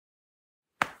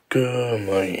Good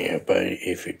morning, everybody.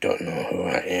 If you don't know who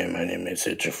I am, my name is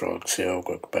DJK Gaming.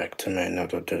 Welcome back to my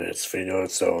another today's video.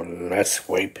 So let's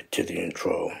wait to the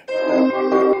intro.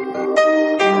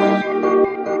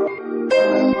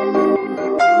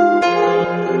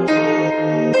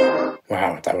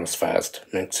 Wow, that was fast.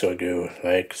 Make sure you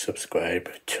like, subscribe,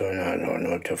 turn on our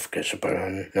notification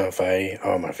button, notify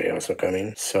all my videos are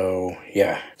coming. So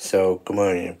yeah, so good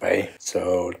morning, everybody.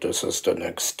 So this is the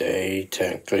next day.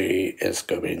 Technically, it's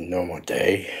gonna be a normal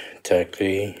day.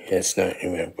 Technically, it's not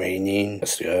even raining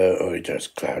this year or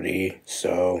just cloudy.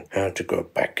 So I have to go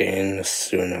back in as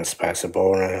soon as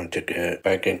possible. I have to get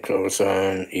back in clothes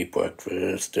on, eat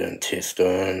breakfast, then test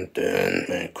on, then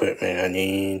my equipment I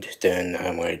need. Then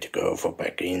I'm ready to go for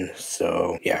back in.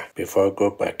 So yeah, before I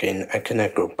go back in, I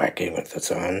cannot go back in with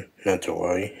this on. Not to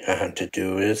worry. I have to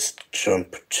do is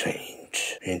jump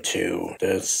change into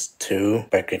this two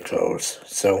back in clothes.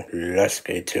 So let's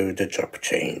get to the jump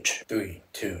change. 3,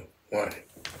 2, 1.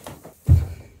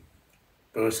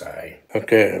 Bullseye.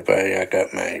 Okay, everybody, I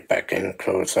got my back in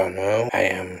clothes on now. I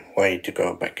am ready to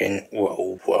go back in.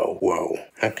 Whoa.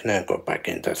 I cannot go back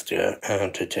in just yet. I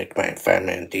have to take my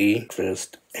vitamin D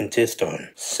first and test on.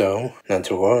 So, not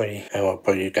to worry. I will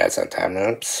put you guys on time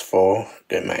lapse for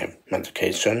get my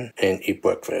medication and eat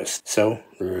breakfast. So,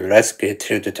 let's get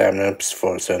to the time lapse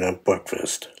for some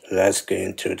breakfast. Let's get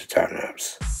into the time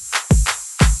lapse.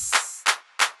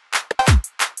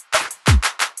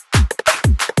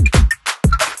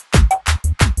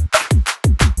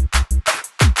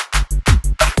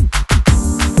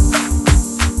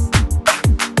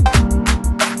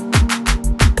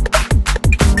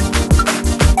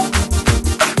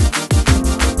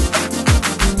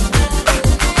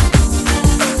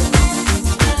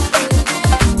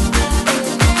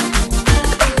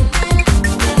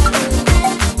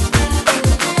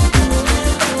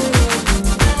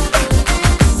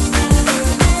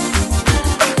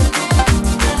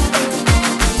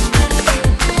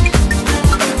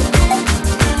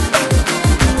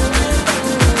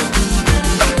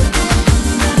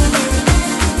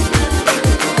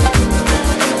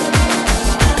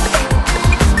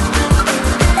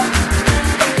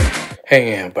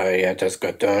 Hey everybody, I just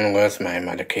got done with my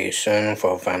medication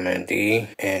for vitamin D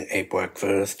and ate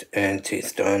breakfast and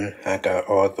tea's done. I got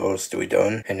all those three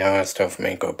done and now it's time for me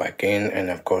to go back in, and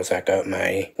of course I got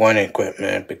my one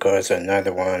equipment because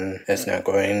another one is not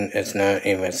going, it's not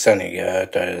even sunny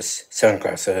yet. There's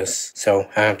sunglasses, so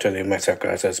I have to leave my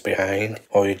sunglasses behind.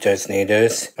 All you just need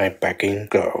is my backing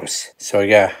gloves. So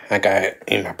yeah, I got it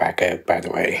in my pocket by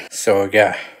the way. So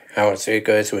yeah, I will see you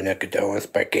guys when I get done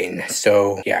with back in.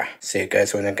 So yeah, see you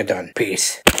guys when I get done.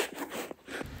 Peace.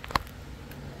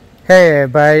 Hey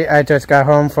everybody, I just got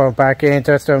home from back in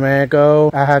just a minute ago.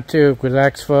 I had to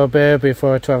relax for a bit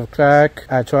before 12 o'clock.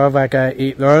 At 12 I gotta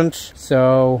eat lunch.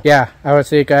 So yeah, I will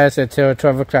see you guys until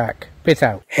 12 o'clock. Peace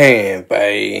out. Hey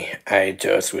everybody, I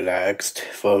just relaxed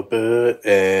for a bit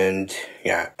and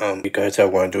yeah, because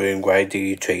I'm wondering why do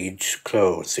you change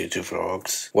clothes into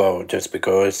vlogs? Well, just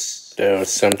because there's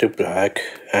something black,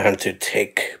 I have to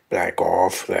take black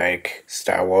off, like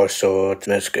Star Wars shorts,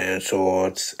 Mexican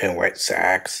shorts, and white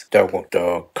socks.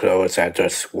 The clothes I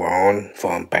just worn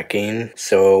from back in,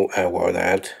 so I wore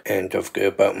that. And don't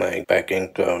forget about my back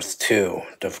in clothes too.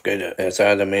 Don't forget it. There's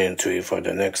other mandatory for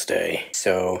the next day.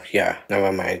 So yeah,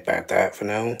 never mind about that for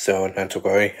now. So not to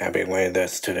worry, I've been wearing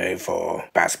this today for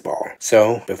basketball.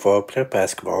 So before I play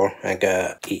basketball, I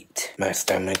gotta eat. My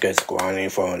stomach is growling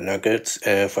for nuggets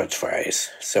and french fries.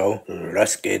 So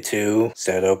let's get to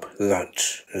set up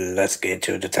lunch. Let's get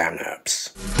to the time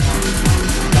lapse.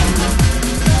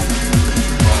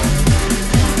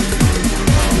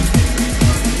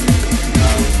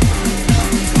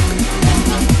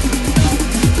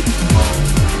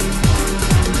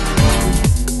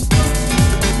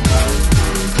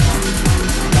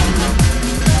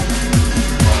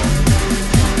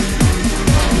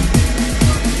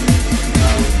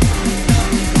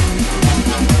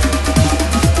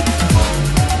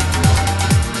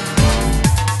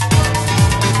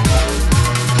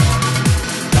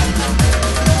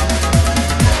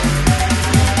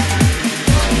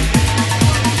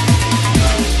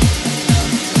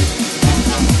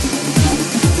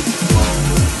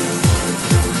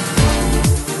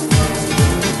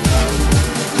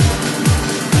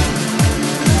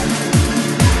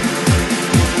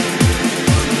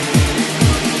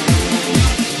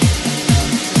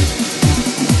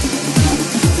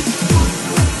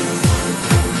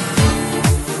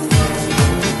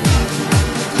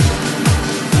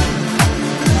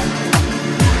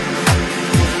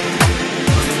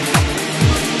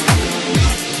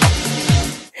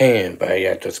 Hey everybody,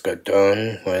 I just got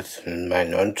done with my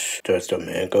lunch just a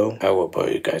minute ago. I will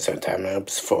put you guys on time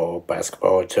lapse for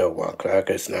basketball till 1 o'clock.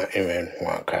 It's not even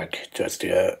 1 o'clock just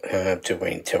yet. I have to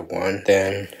wait till 1.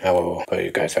 Then I will put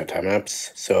you guys on time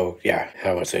lapse. So yeah,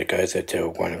 I will see you guys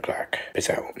until 1 o'clock. Peace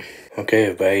out. Okay,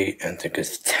 everybody, I think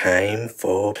it's time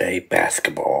for play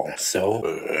basketball. So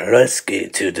let's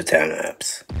get to the time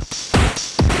lapse.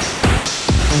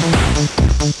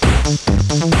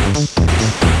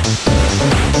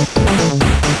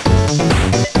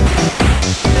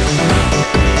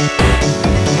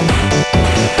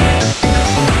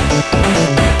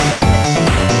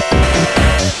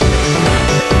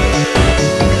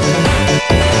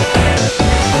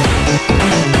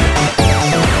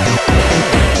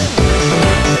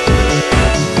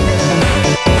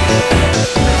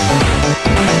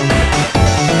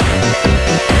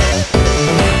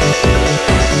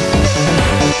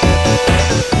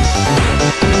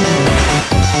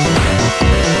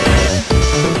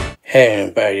 Hey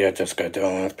everybody, I just got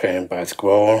done with playing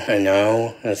basketball, and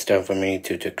now it's time for me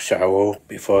to take a shower.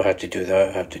 Before I have to do that,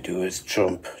 I have to do is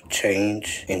jump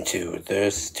change into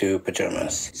this 2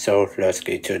 pajamas. So let's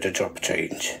get to the jump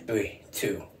change. 3,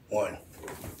 2, 1.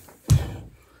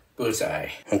 Bullseye.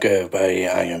 Okay everybody,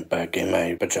 I am back in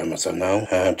my pajamas so now.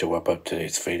 I have to wrap up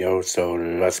today's video, so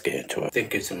let's get into it.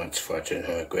 Thank you so much for watching.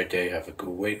 Have a great day, have a good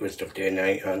week, rest of day and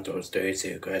night, and Thursday. See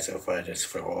you guys on Friday's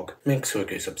vlog. Make sure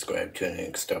you subscribe to the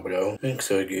links down below. Make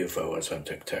sure you follow us on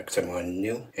TikTok, someone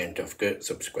new. And don't forget,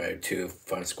 subscribe to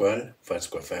Fast Squad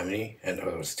Family, and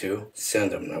others too.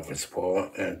 Send them love and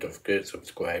support, and don't forget,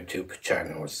 subscribe to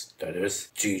channels. That is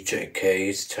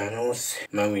DJK's channels,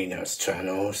 Marina's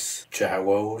channels,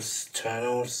 Jawo's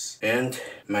channels, and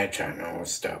my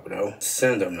channels down below.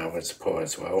 Send them love and support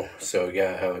as well. So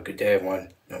yeah, have a good day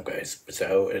everyone. Now guys, peace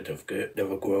out, and don't forget,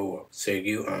 never grow up. See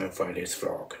you on Friday's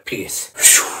vlog. Peace.